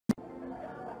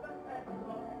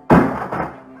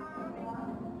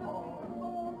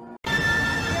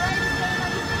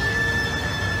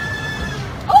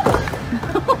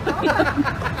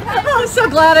so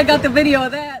glad I got the video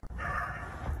of that.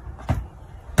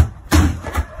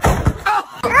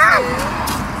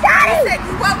 Daddy!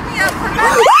 You woke me up from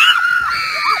my...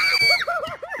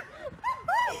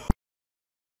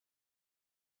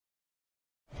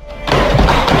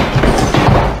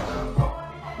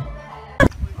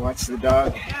 Watch the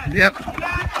dog. Yep.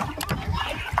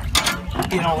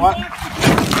 You know what?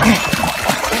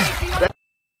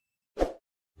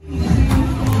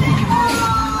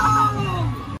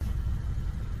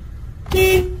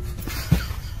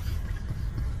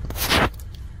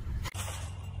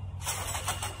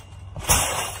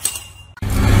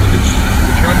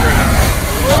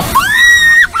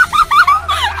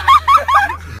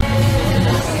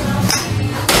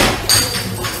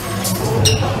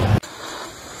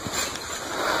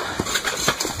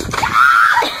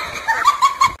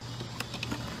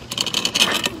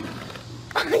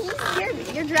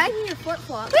 You're dragging your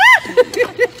flip-flop.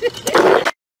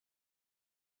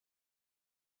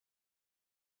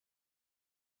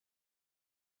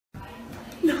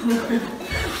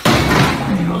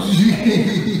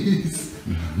 Jeez.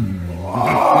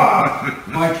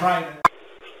 I tried it.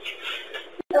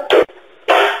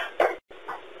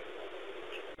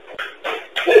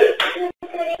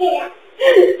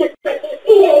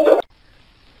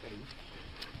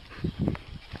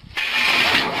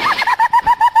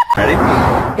 Ready?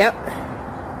 Yep.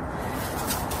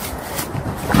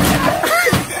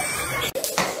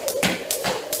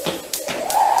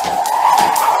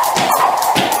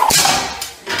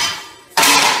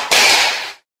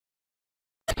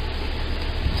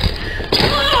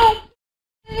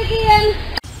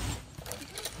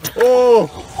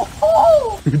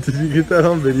 Oh! Did you get that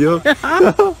on video?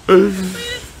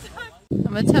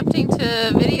 I'm attempting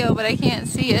to video, but I can't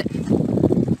see it.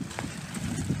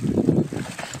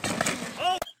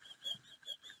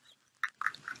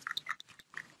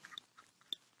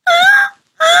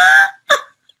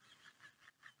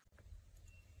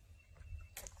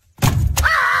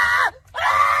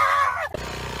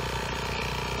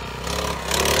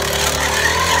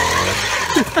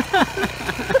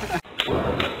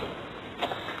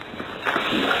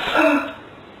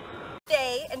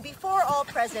 Day and before all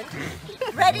present,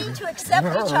 ready to accept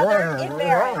each other in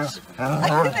marriage. 3,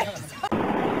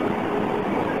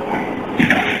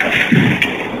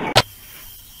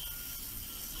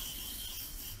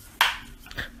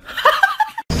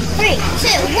 2,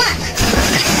 1.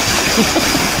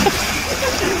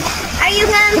 Are you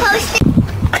gonna post it?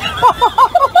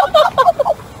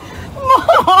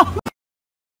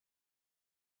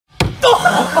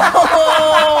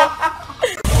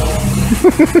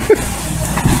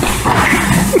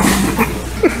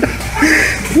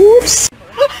 Whoops!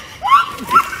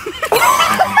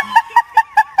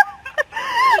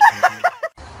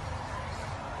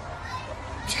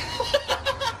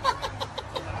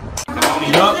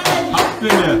 Yup, hop in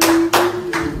there.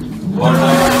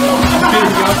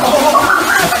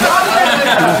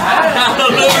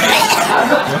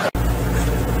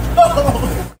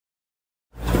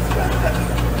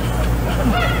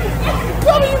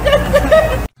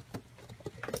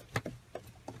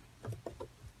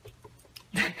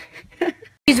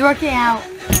 He's working out.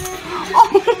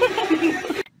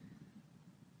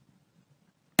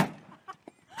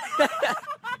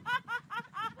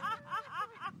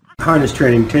 Harness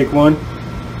training, take one.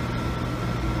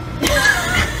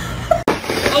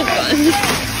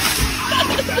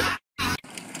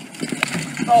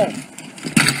 Oh.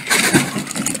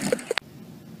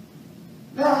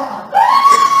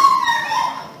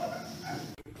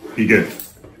 Be good.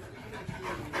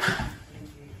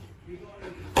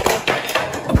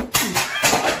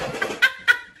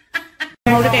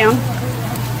 Hold it down.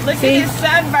 Look See? at his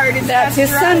sunburn. That's his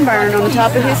sunburn on the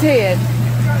top of his head.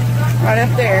 Right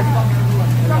up there.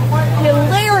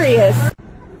 Hilarious.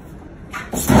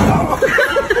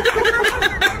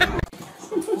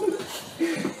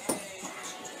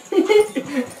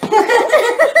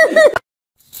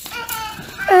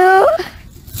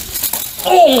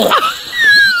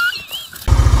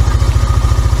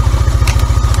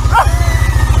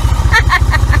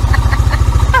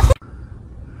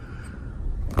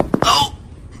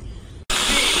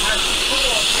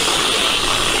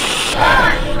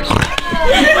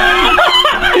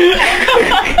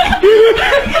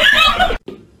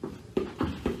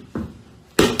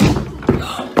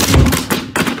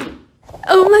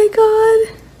 Oh my God.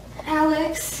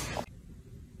 Alex.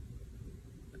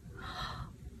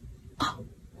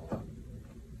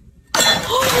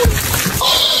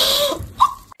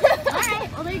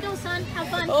 Alright, well there you go, son. Have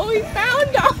fun. Oh, he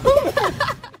found them.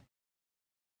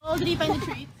 Oh, did he find the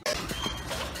treats?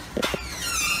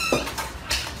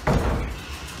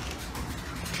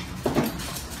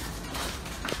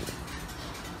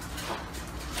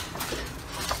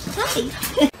 I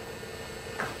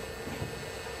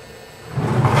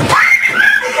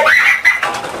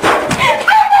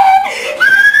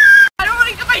don't want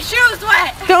to get my shoes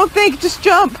wet. Don't think, just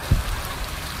jump.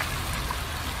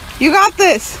 You got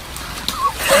this.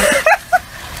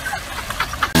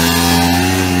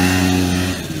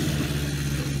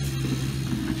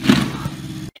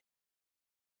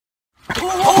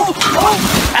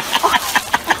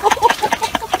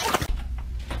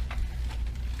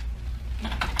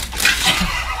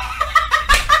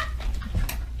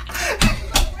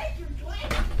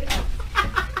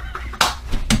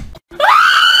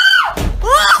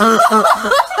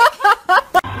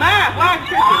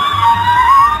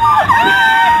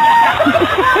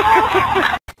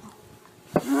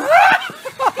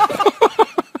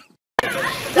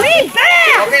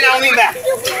 Okay, now lean back.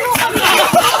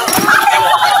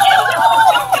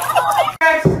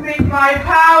 Estimate my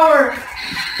power.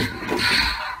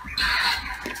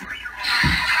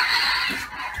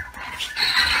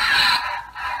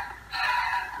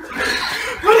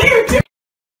 What are you doing?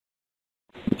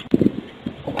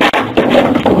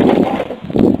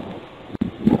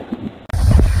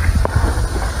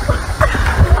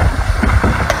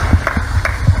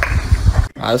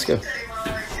 All right, let's go.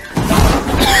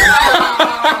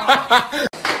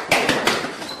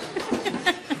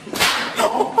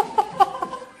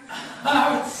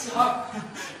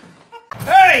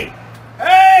 Hey!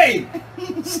 Hey!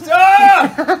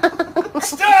 Stop!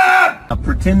 Stop! Now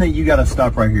pretend that you gotta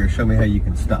stop right here. Show me how you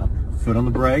can stop. Foot on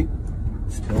the brake.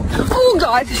 Still. Oh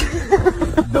God.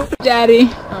 Daddy.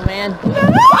 Oh man. Oh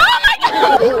my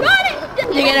God! You got it!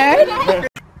 Did you get her?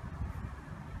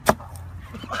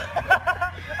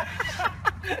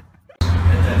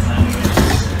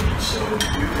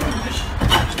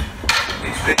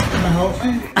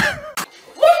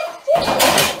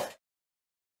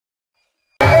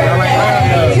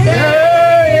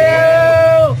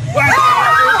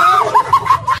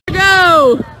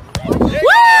 Go! Woo!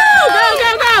 Go, go,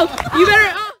 go! You better.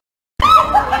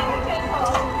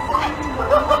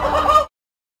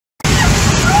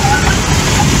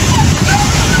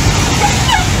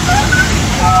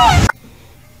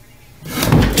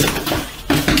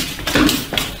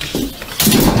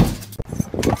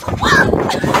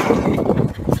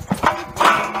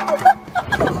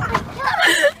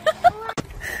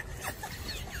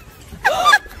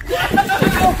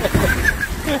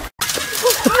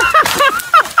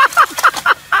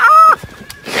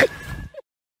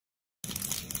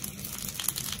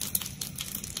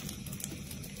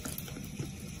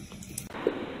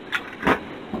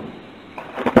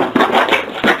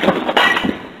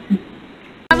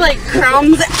 Like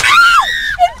crumbs. It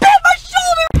bit my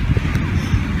shoulder.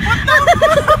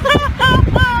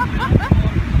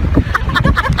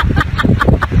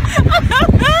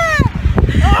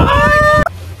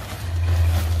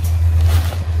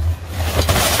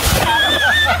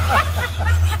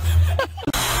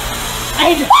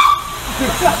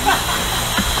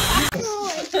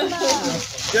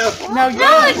 No,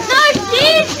 it's so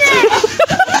decent!